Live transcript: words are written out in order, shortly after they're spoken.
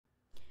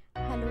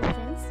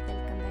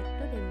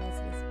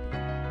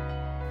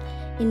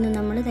ഇന്ന്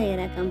നമ്മൾ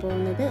തയ്യാറാക്കാൻ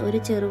പോകുന്നത് ഒരു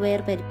ചെറുപയർ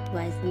പരിപ്പ്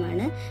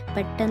പായസമാണ്.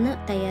 പെട്ടെന്ന്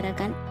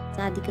തയ്യാറാക്കാൻ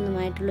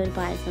സാധിക്കുന്നതുമായിട്ടുള്ള ഒരു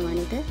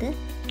പായസമാണിത്.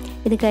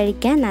 ഇത്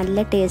കഴിക്കാൻ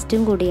നല്ല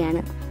ടേസ്റ്റും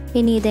കൂടിയാണ്.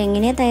 ഇനി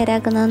ഇതെങ്ങനെയാണ്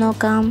തയ്യാറാക്കുന്നത്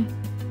നോക്കാം.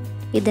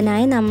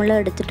 ഇതിനായി നമ്മൾ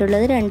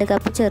എടുത്തിട്ടുള്ളത് 2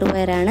 കപ്പ്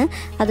ചെറുപയറാണ്.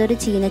 അതൊരു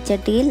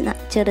ചീനച്ചട്ടിയിൽ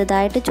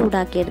ചെറുതായിട്ട്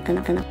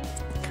ചൂടാക്കിയെടുക്കണം.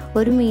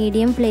 ഒരു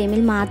മീഡിയം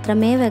ഫ്ലെയിമിൽ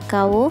മാത്രമേ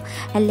വെക്കാവൂ,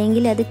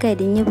 അല്ലെങ്കിൽ അത്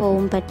കരിഞ്ഞു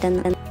പോകും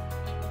പെട്ടെന്ന്.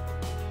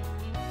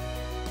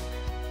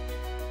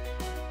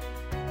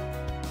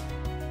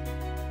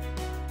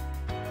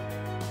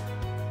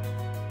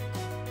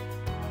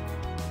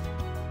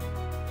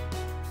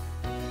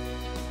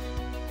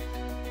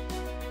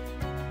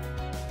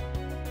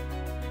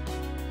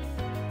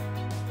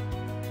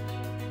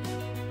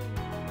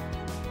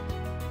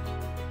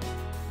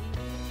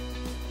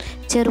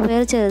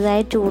 ചെറുപയർ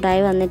ചെറുതായി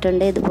ചൂടായി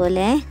വന്നിട്ടുണ്ട്.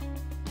 ഇതുപോലെ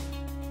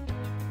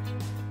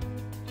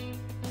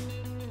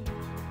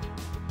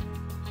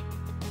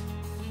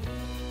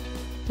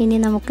ഇനി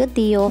നമുക്ക്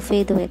തീ ഓഫ്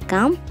ചെയ്ത്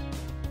വെക്കാം.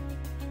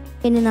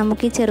 ഇനി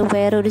നമുക്ക് ഈ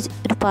ചെറുപയർ ഒരു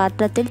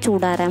പാത്രത്തിൽ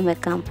ചൂടാറാൻ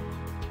വെക്കാം.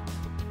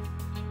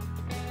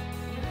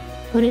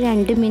 ഒരു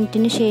 2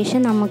 മിനിറ്റിന്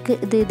ശേഷം നമുക്ക്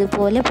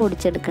ഇതുപോലെ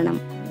പൊടിച്ചെടുക്കണം.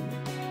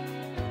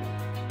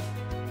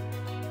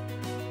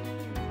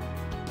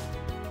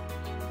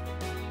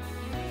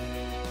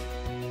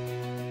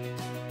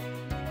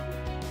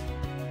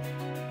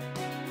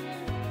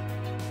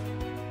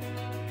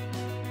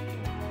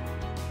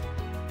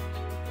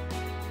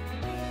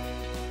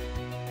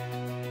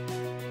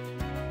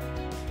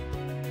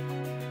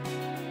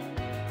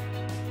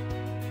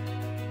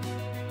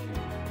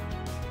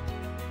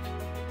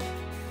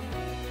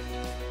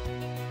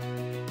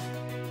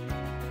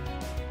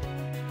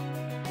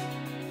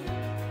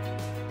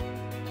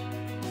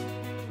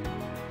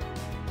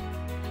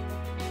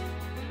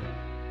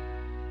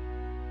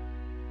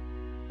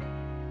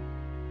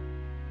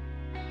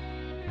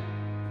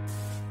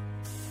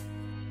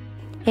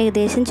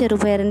 ഏകദേശം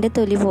ചെറുപയറിൻ്റെ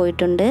തൊലി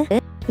പോയിട്ടുണ്ട്.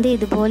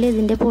 ഇതുപോലെ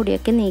ഇതിൻ്റെ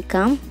പൊടിയൊക്കെ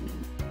നീക്കാം.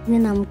 ഇനി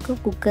നമുക്ക്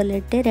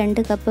കുക്കറിലിട്ട്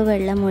 2 കപ്പ്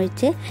വെള്ളം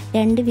ഒഴിച്ച്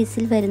 2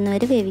 വിസിൽ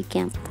വരുന്നവരെ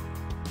വേവിക്കാം.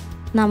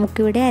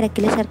 നമുക്കിവിടെ 1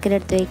 കിലോ ശർക്കര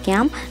എടുത്ത്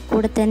വയ്ക്കാം.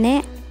 കൂടെ തന്നെ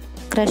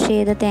ക്രഷ്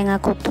ചെയ്ത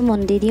തേങ്ങാക്കൊത്തും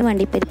മുന്തിരിയും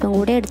അണ്ടിപ്പരിപ്പും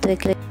കൂടെ എടുത്ത്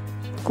വയ്ക്കുക.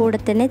 കൂടെ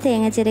തന്നെ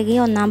തേങ്ങ ചിരകി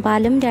 1-ാം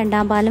പാലും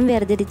 2-ാം പാലും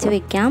വേർതിരിച്ച്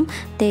വയ്ക്കാം.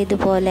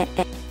 ഇതുപോലെ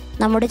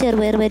നമ്മുടെ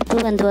ചെറുപയർ പരിപ്പ്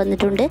വെന്ത്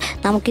വന്നിട്ടുണ്ട്.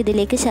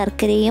 നമുക്കിതിലേക്ക്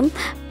ശർക്കരയും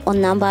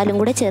 1-ാം പാലും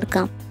കൂടെ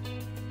ചേർക്കാം.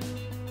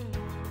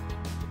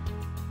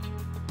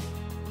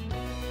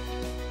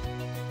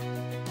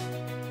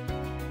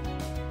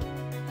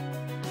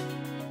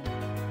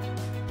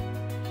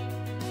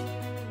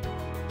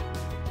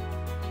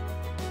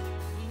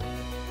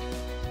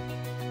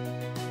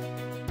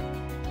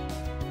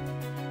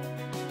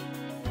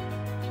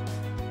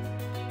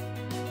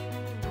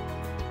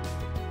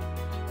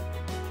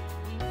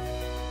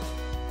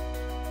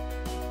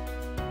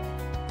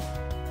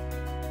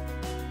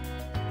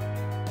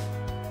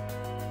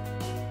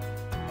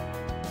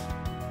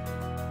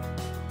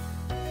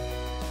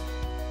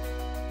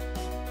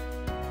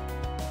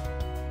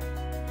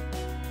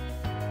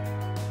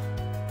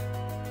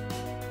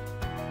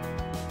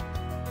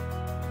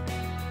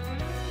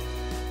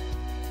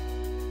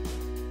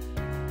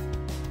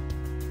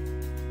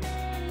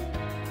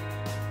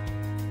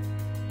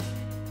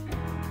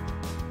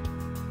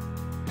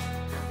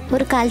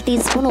 ഒരു 1/4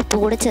 ടീസ്പൂൺ ഉപ്പ്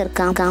കൂടെ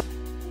ചേർക്കാം.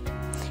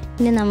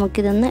 ഇനി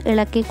നമുക്കിതൊന്ന്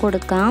ഇളക്കി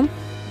കൊടുക്കാം.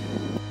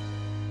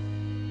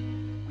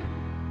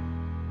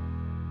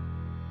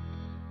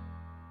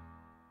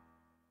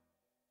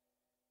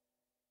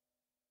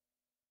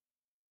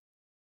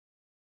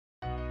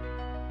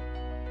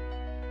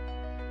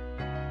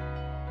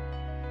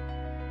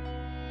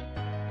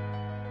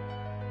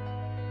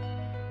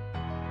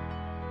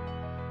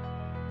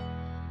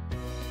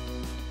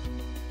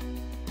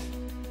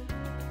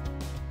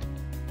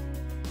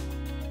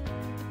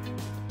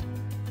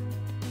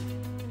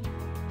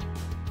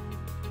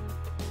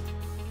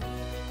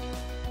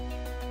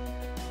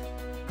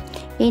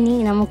 ഇനി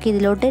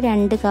നമുക്കിതിലോട്ട്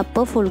 2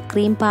 കപ്പ് ഫുൾ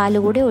ക്രീം പാൽ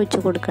കൂടി ഒഴിച്ചു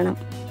കൊടുക്കണം.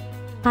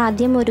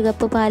 ആദ്യം 1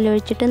 കപ്പ് പാൽ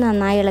ഒഴിച്ചിട്ട്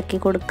നന്നായി ഇളക്കി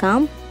കൊടുക്കാം.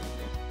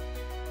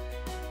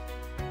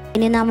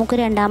 ഇനി നമുക്ക്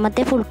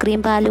 2ാമത്തെ ഫുൾ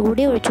ക്രീം പാൽ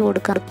കൂടി ഒഴിച്ചു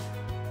കൊടുക്കാം.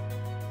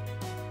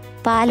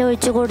 പാൽ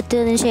ഒഴിച്ചു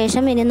കൊടുത്തതിന്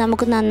ശേഷം ഇനി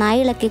നമുക്ക്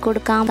നന്നായി ഇളക്കി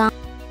കൊടുക്കാം.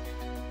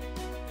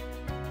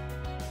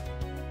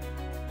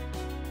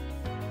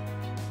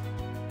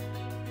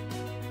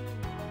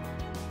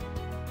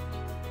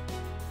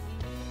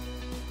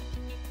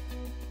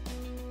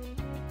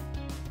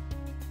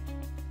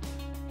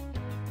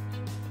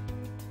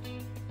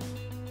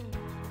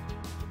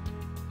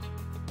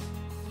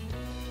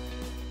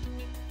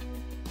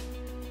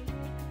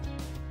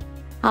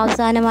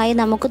 അവസാനമായി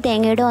നമുക്ക്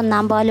തേങ്ങയുടെ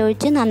 1-ാം പാൽ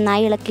ഒഴിച്ച്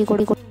നന്നായി ഇളക്കി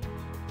കൊടുക്കും.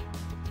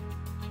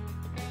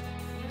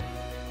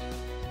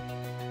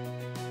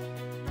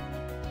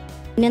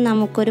 പിന്നെ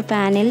നമുക്കൊരു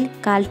പാനിൽ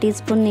 1/4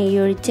 ടീസ്പൂൺ നെയ്യ്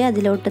ഒഴിച്ച്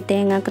അതിലോട്ട്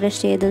തേങ്ങ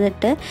ക്രഷ്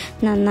ചെയ്തിട്ട്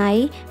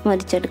നന്നായി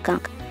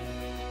മൊരിച്ചെടുക്കാം.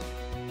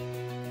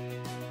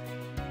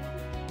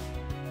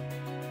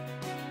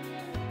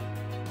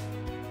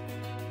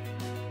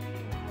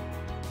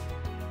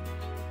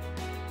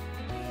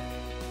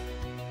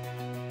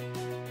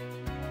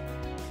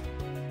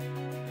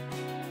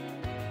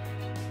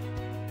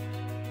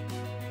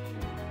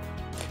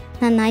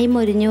 നന്നായി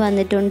മൊരിഞ്ഞു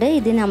വന്നിട്ടുണ്ട്.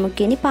 ഇത്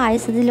നമുക്കിനി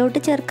പായസത്തിലോട്ട്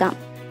ചേർക്കാം.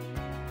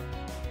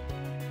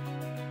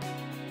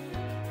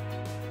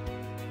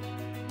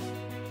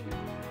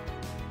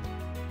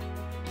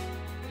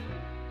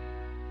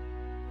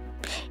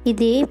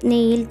 ഇതേ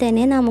നെയ്യിൽ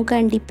തന്നെ നമുക്ക്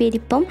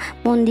അണ്ടിപ്പരിപ്പും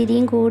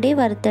മുന്തിരിയും കൂടി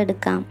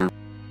വറുത്തെടുക്കാം.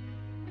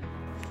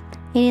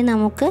 ഇനി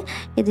നമുക്ക്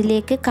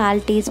ഇതിലേക്ക്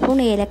 1/4 ടീസ്പൂൺ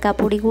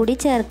ഏലക്കാപ്പൊടി കൂടി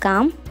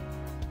ചേർക്കാം.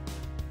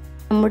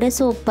 നമ്മുടെ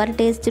സൂപ്പർ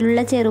ടേസ്റ്റിലുള്ള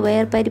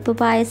ചെറുപയർ പരിപ്പ്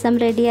പായസം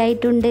റെഡി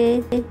ആയിട്ടുണ്ട്.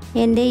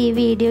 എൻ്റെ ഈ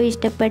വീഡിയോ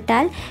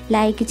ഇഷ്ടപ്പെട്ടാൽ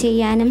ലൈക്ക്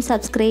ചെയ്യാനും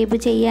സബ്സ്ക്രൈബ്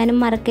ചെയ്യാനും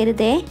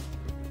മറക്കരുതേ.